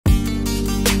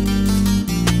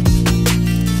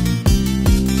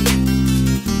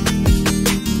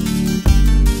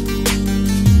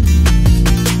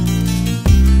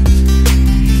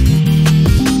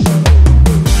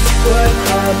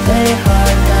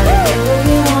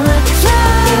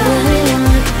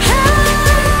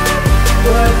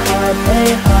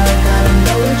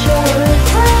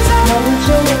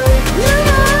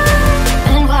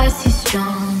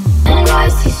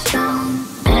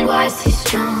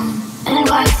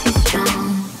NYC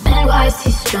strong,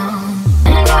 NYC strong,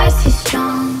 NYC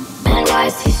strong,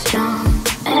 NYC strong,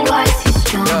 NYC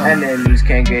strong. Enemies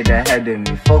can't get ahead of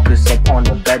me. Focus upon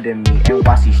the better me.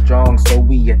 NYC strong, so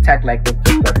we attack like the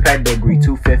fifth pedigree.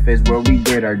 2/5 is where we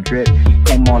get our drip.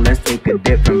 Come on, let's take a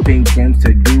dip from pink Tims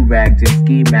to do-rags and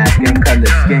ski masks and color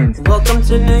skins. Welcome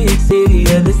to New York City,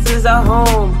 yeah, this is our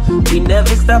home. We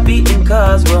never stop eating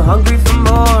cause we're hungry for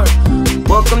more.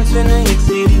 Welcome to New York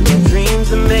City, where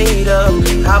dreams are made up.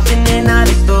 Hopping in out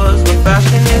of stores where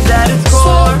fashion is at its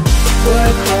core.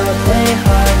 Work hard, play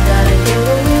hard, gotta get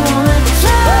what we want.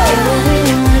 Get what we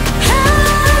want.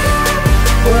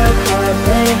 Work hard,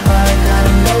 play hard,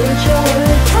 gotta know what you're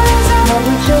worth. Know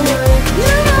what you're worth.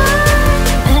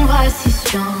 NYC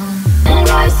strong,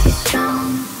 NYC strong,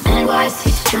 NYC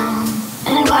strong,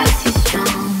 NYC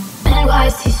strong,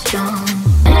 NYC strong,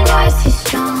 NYC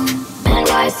strong,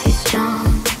 NYC strong,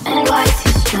 NYC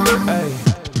strong.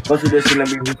 Go to the ceiling,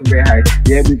 we reach some great height.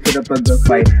 Yeah, we put up a good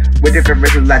fight. We're different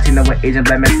races, Latino and Asian,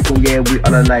 Black, Mexican, yeah, we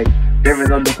all alike. There is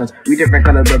no difference, we different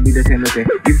colors, but we the same looking.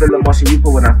 You feel emotion, you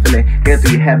put what I'm feeling. Get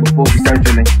through your head before we start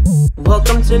drilling.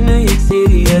 Welcome to New York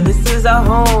City, yeah, this is our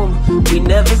home. We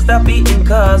never stop eating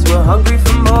cause we're hungry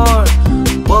for more.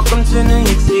 Welcome to New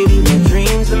York City, where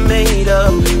dreams are made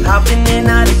up. Hopping in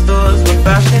out of stores where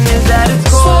fashion is at its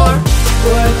core.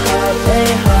 Work hard, play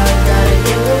hard, gotta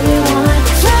get what we want.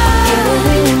 Get what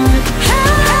we want.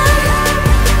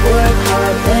 Work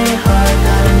hard, play hard,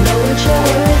 gotta know what you're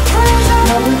worth.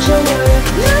 Know what you're worth.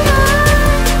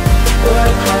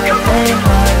 Work hard, play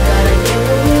hard, gotta get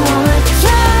what we want.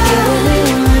 Get what we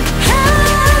want.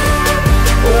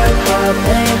 Work hard,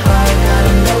 play hard,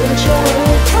 gotta know what you're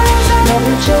worth. Know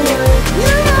what you're worth.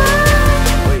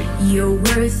 You're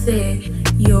worth it,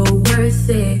 you're worth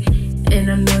it. And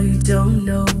I know you don't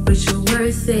know, but you're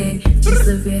worth it. Just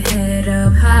lift your head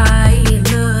up high and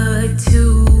look to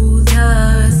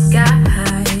the sky.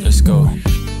 Let's go.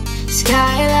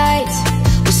 Skylights,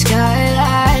 we're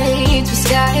skylights, we're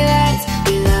skylights.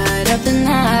 We light up the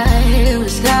night. We're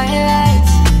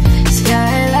skylights,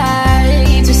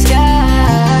 skylights, we're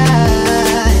skylights.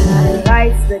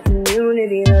 Lights, the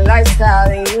community, the lifestyle,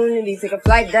 and unity. Take a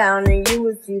flight down and you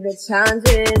will see the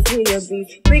challenges we'll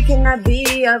be. We cannot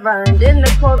be around in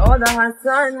the cold or the hot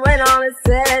sun when all is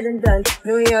said and done.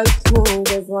 New York's smooth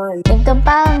as one. Think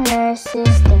about nurses,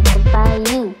 think about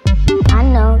you. I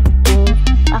know things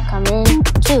are coming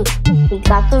too. We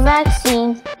got the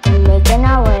vaccines, we're making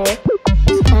our way.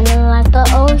 It's kinda like the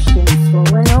ocean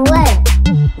flowing away.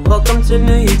 Welcome to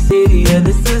New York City, yeah,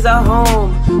 this is our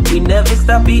home. We never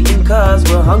stop eating cause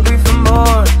we're hungry for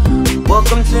more.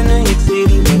 Welcome to New York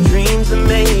City, where dreams are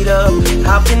made up.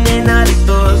 Hopping in out of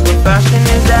stores where fashion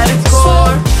is at its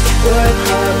core. Work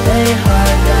hard, play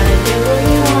hard, gotta get what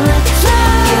we want.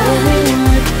 Get what we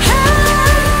want.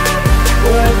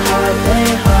 Work hard, play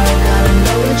hard, gotta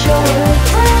know what you're worth.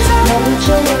 Know what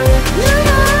you're worth.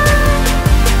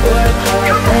 Work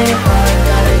hard, play hard,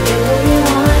 gotta get what we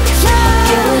want.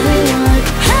 Get what we want.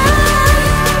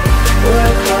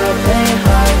 Work hard, play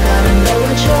hard, gotta know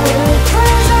what you're worth.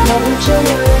 Know what you're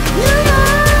worth.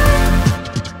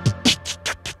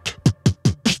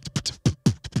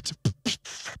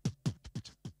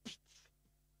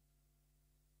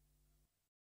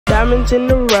 Diamonds in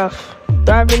the rough,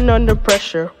 thriving under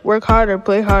pressure. Work harder,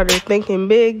 play harder, thinking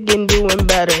big and doing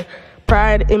better.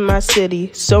 Pride in my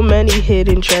city, so many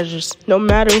hidden treasures. No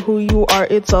matter who you are,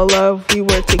 it's all love, we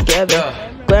work together.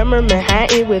 Glamour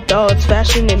Manhattan with all its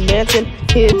fashion and dancing.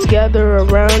 Kids gather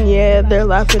around, yeah, they're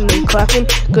laughing and clapping.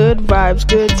 Good vibes,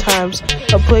 good times,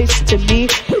 a place to be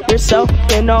yourself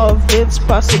and all of its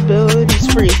possibilities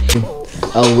free.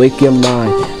 Awake your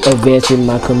mind, advancing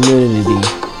my community.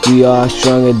 We are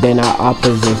stronger than our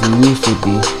opposites used to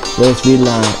be. Let's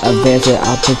realign, advancing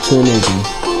opportunity.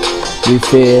 We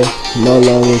fear no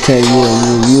longer can you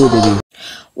in unity.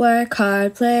 Work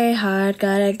hard, play hard,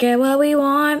 gotta get what we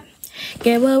want.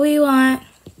 Get what we want.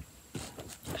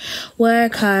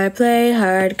 Work hard, play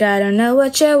hard, gotta know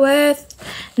what you're worth.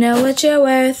 Know what you're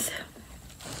worth.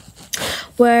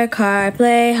 Work hard,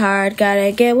 play hard,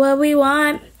 gotta get what we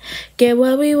want. Get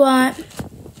what we want.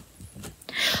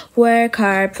 Work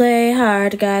hard, play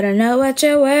hard, gotta know what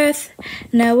you're worth.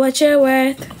 Know what you're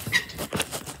worth.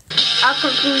 I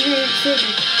come from New York City.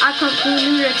 I come from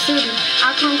New York City.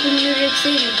 I come from New York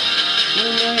City. New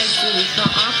York City strong.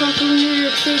 I come from New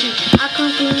York City. I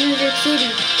come from New York City.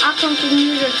 I come from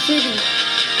New York City.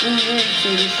 New York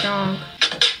City strong.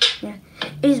 Yeah.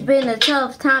 It's been a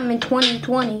tough time in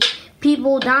 2020.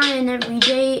 People dying every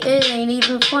day. It ain't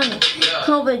even funny.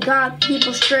 COVID got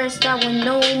people stressed out with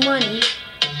no money.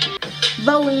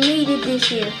 but we made it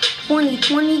this year.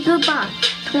 2020 goodbye,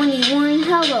 21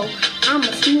 hello. I'm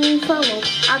a smooth fellow.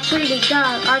 I pray to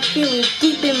God, I feel it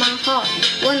deep in my heart.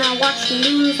 When I watch the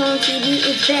news on TV,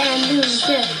 it's bad news.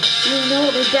 Yeah, we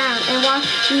hold it down and watch.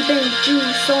 We've been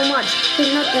through so much,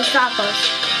 can nothing stop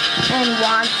us. And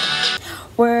why?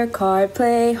 Work hard,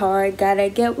 play hard, gotta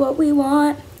get what we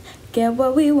want, get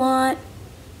what we want.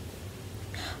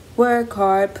 Work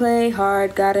hard, play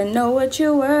hard, gotta know what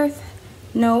you're worth,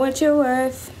 know what you're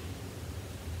worth.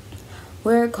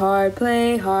 Work hard,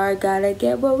 play hard, gotta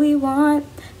get what we want,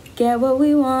 get what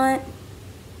we want.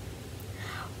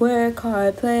 Work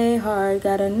hard, play hard,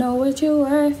 gotta know what you're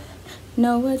worth,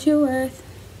 know what you're worth.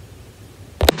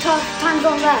 Tough times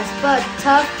don't last, but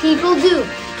tough people do.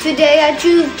 Today I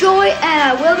choose joy and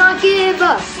I will not give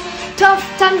up. Tough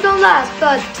times don't last,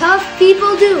 but tough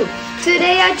people do.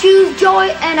 Today I choose joy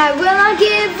and I will not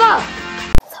give up.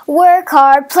 Work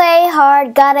hard, play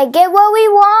hard, gotta get what we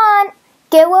want,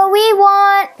 get what we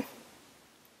want.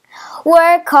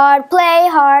 Work hard, play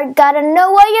hard, gotta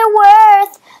know what you're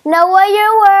worth, know what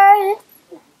you're worth.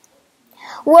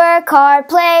 Work hard,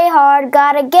 play hard,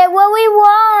 gotta get what we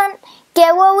want,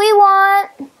 get what we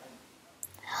want.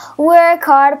 Work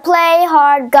hard, play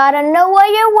hard, gotta know what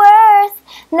you're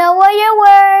worth, know what you're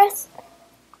worth.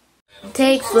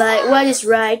 Take flight, what is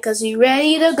right, cause we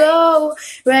ready to go,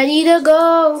 ready to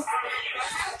go.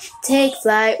 Take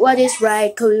flight, what is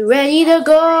right, cause we ready to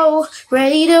go,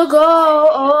 ready to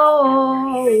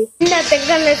go. Nothing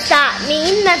gonna stop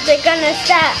me, nothing gonna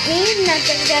stop me,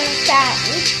 nothing gonna stop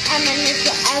me. I'm in this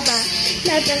forever.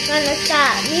 Nothing gonna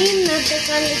stop me, nothing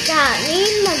gonna stop me,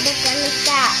 nothing gonna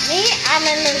stop me. I'm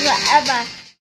in this forever.